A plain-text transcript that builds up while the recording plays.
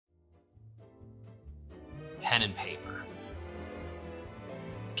pen and paper,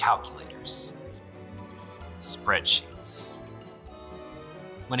 calculators, spreadsheets.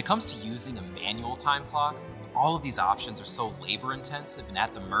 When it comes to using a manual time clock, all of these options are so labor-intensive and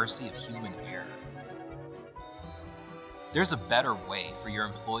at the mercy of human error. There's a better way for your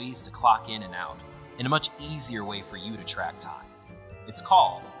employees to clock in and out, and a much easier way for you to track time. It's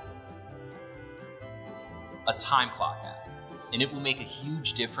called a time clock app, and it will make a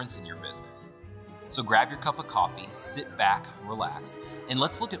huge difference in your business. So grab your cup of coffee, sit back, relax, and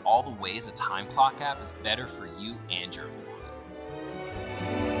let's look at all the ways a time clock app is better for you and your employees.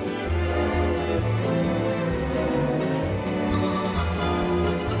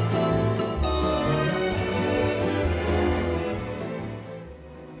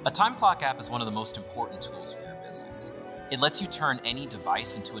 A time clock app is one of the most important tools for your business. It lets you turn any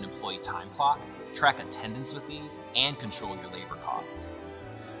device into an employee time clock, track attendance with ease, and control your labor costs.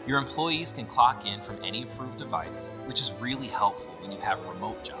 Your employees can clock in from any approved device, which is really helpful when you have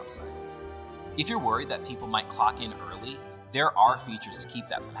remote job sites. If you're worried that people might clock in early, there are features to keep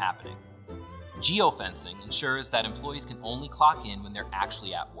that from happening. Geofencing ensures that employees can only clock in when they're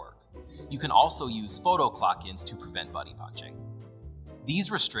actually at work. You can also use photo clock-ins to prevent buddy punching. These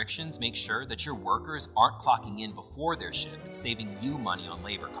restrictions make sure that your workers aren't clocking in before their shift, saving you money on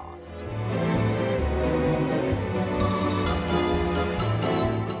labor costs.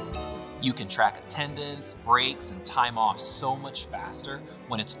 You can track attendance, breaks, and time off so much faster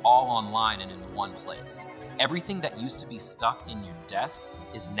when it's all online and in one place. Everything that used to be stuck in your desk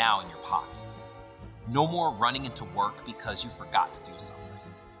is now in your pocket. No more running into work because you forgot to do something.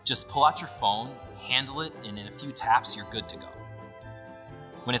 Just pull out your phone, handle it, and in a few taps, you're good to go.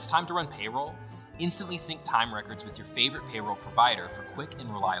 When it's time to run payroll, instantly sync time records with your favorite payroll provider for quick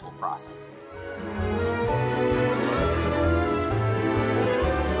and reliable processing.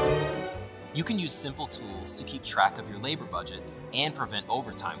 You can use simple tools to keep track of your labor budget and prevent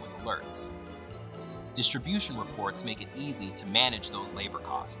overtime with alerts. Distribution reports make it easy to manage those labor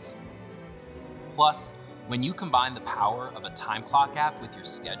costs. Plus, when you combine the power of a time clock app with your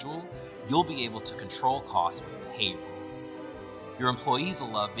schedule, you'll be able to control costs with payrolls. Your employees will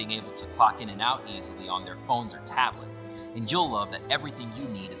love being able to clock in and out easily on their phones or tablets, and you'll love that everything you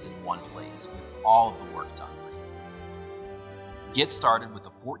need is in one place with all of the work done for you. Get started with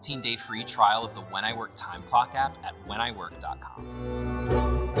a 14-day free trial of the When I Work Time Clock app at wheniwork.com.